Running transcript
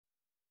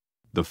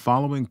The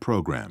following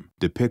program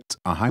depicts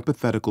a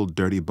hypothetical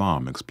dirty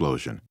bomb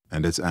explosion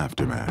and its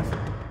aftermath.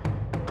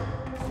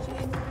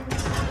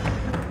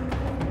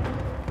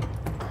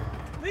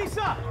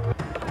 Lisa!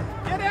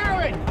 Get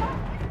Aaron!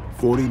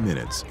 40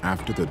 minutes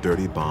after the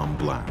dirty bomb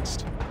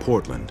blast,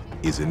 Portland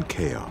is in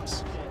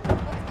chaos.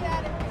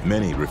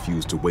 Many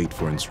refuse to wait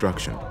for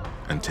instruction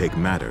and take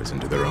matters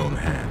into their own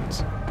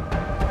hands.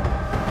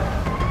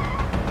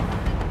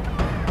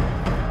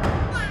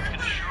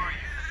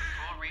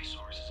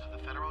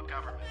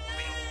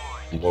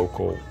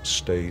 Local,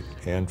 state,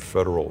 and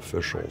federal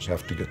officials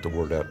have to get the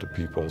word out to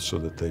people so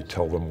that they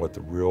tell them what the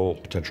real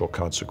potential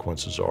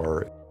consequences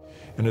are.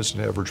 And as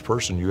an average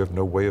person, you have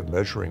no way of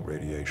measuring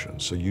radiation,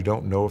 so you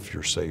don't know if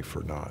you're safe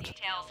or not.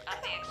 Details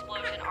of the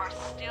explosion are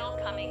still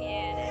coming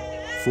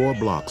in. 4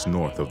 blocks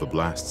north of the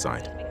blast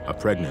site, a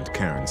pregnant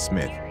Karen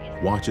Smith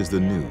watches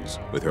the news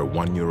with her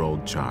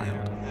 1-year-old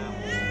child.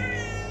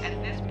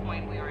 At this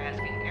point, we are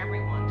asking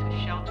everyone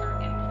to shelter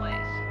in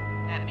place.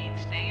 That means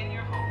stay in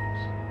your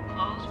homes,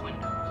 close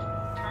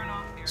windows, turn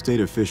off your... State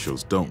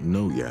officials don't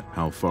know yet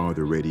how far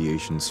the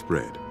radiation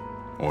spread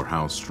or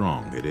how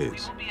strong it is.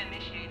 We will be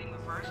initiating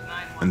reverse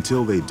 911.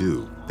 Until they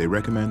do, they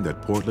recommend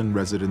that Portland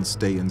residents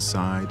stay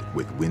inside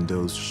with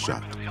windows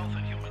shut.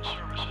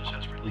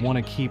 We want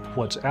to keep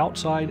what's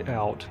outside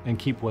out and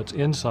keep what's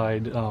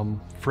inside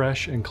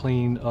fresh and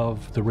clean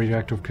of the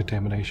radioactive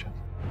contamination.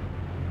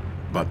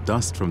 But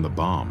dust from the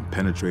bomb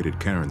penetrated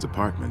Karen's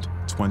apartment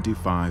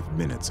 25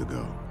 minutes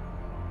ago.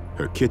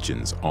 Her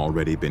kitchen's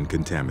already been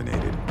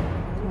contaminated.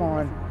 Come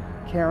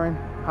on, Karen.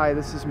 Hi,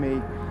 this is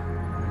me.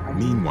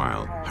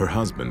 Meanwhile, her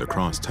husband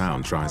across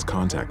town tries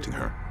contacting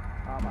her,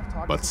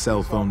 but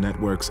cell phone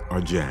networks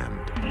are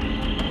jammed.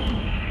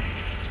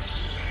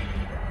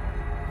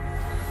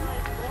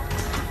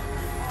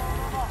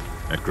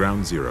 At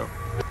Ground Zero,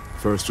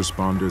 first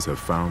responders have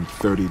found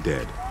 30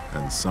 dead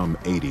and some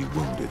 80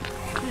 wounded.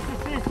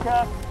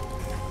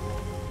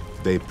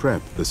 They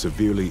prep the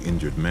severely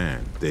injured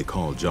man they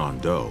call John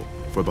Doe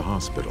for the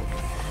hospital.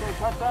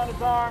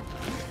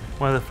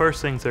 One of the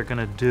first things they're going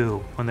to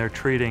do when they're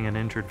treating an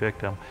injured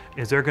victim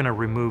is they're going to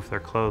remove their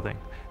clothing.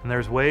 And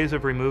there's ways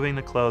of removing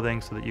the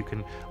clothing so that you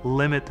can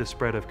limit the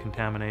spread of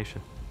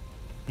contamination.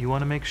 You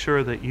want to make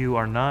sure that you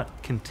are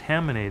not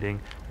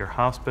contaminating your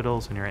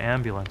hospitals and your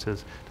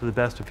ambulances to the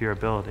best of your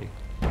ability.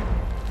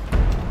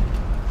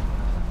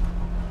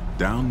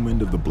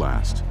 Downwind of the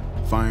blast,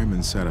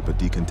 firemen set up a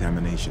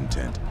decontamination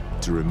tent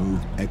to remove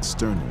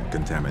external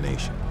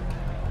contamination.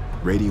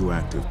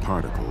 Radioactive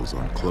particles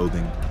on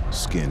clothing,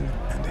 skin,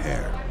 and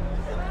hair.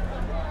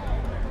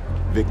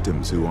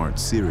 Victims who aren't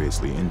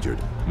seriously injured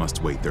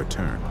must wait their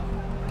turn.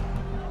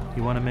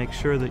 You want to make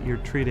sure that you're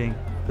treating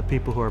the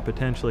people who are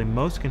potentially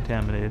most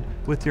contaminated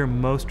with your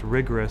most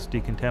rigorous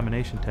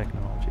decontamination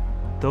technology.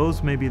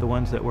 Those may be the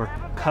ones that were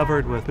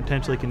covered with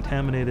potentially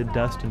contaminated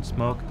dust and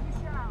smoke.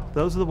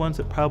 Those are the ones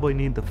that probably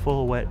need the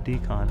full wet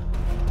decon.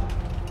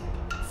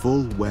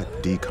 Full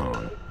wet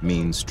decon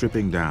means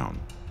stripping down,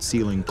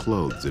 sealing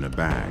clothes in a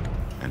bag,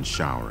 and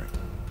showering.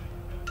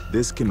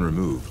 This can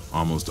remove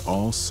almost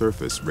all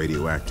surface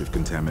radioactive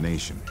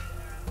contamination.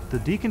 The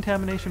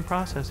decontamination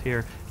process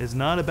here is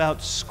not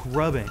about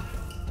scrubbing.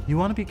 You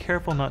want to be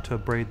careful not to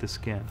abrade the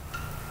skin.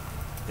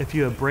 If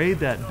you abrade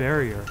that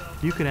barrier,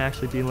 you can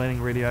actually be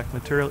letting radioactive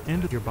material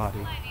into your body.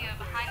 The idea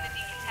behind the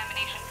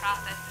decontamination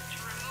process is to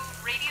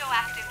remove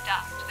radioactive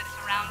dust that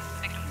surrounds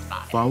the victim's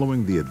body.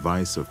 Following the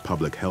advice of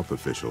public health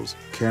officials,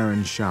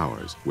 Karen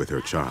showers with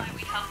her child.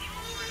 We tell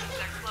people to remove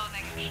their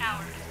clothing and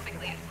shower as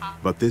quickly as possible.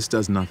 But this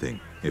does nothing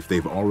if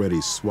they've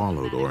already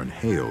swallowed or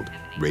inhaled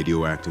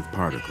radioactive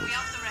particles. We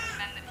also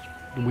recommend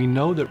that people... We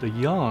know that the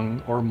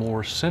young are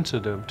more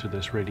sensitive to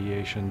this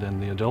radiation than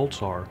the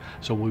adults are,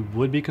 so we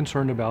would be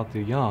concerned about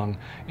the young,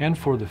 and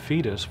for the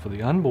fetus, for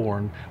the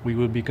unborn, we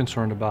would be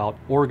concerned about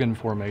organ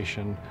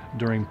formation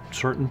during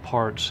certain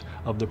parts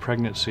of the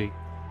pregnancy.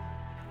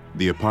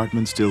 The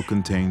apartment still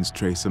contains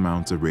trace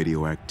amounts of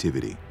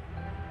radioactivity,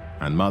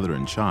 and mother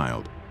and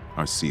child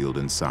are sealed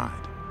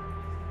inside.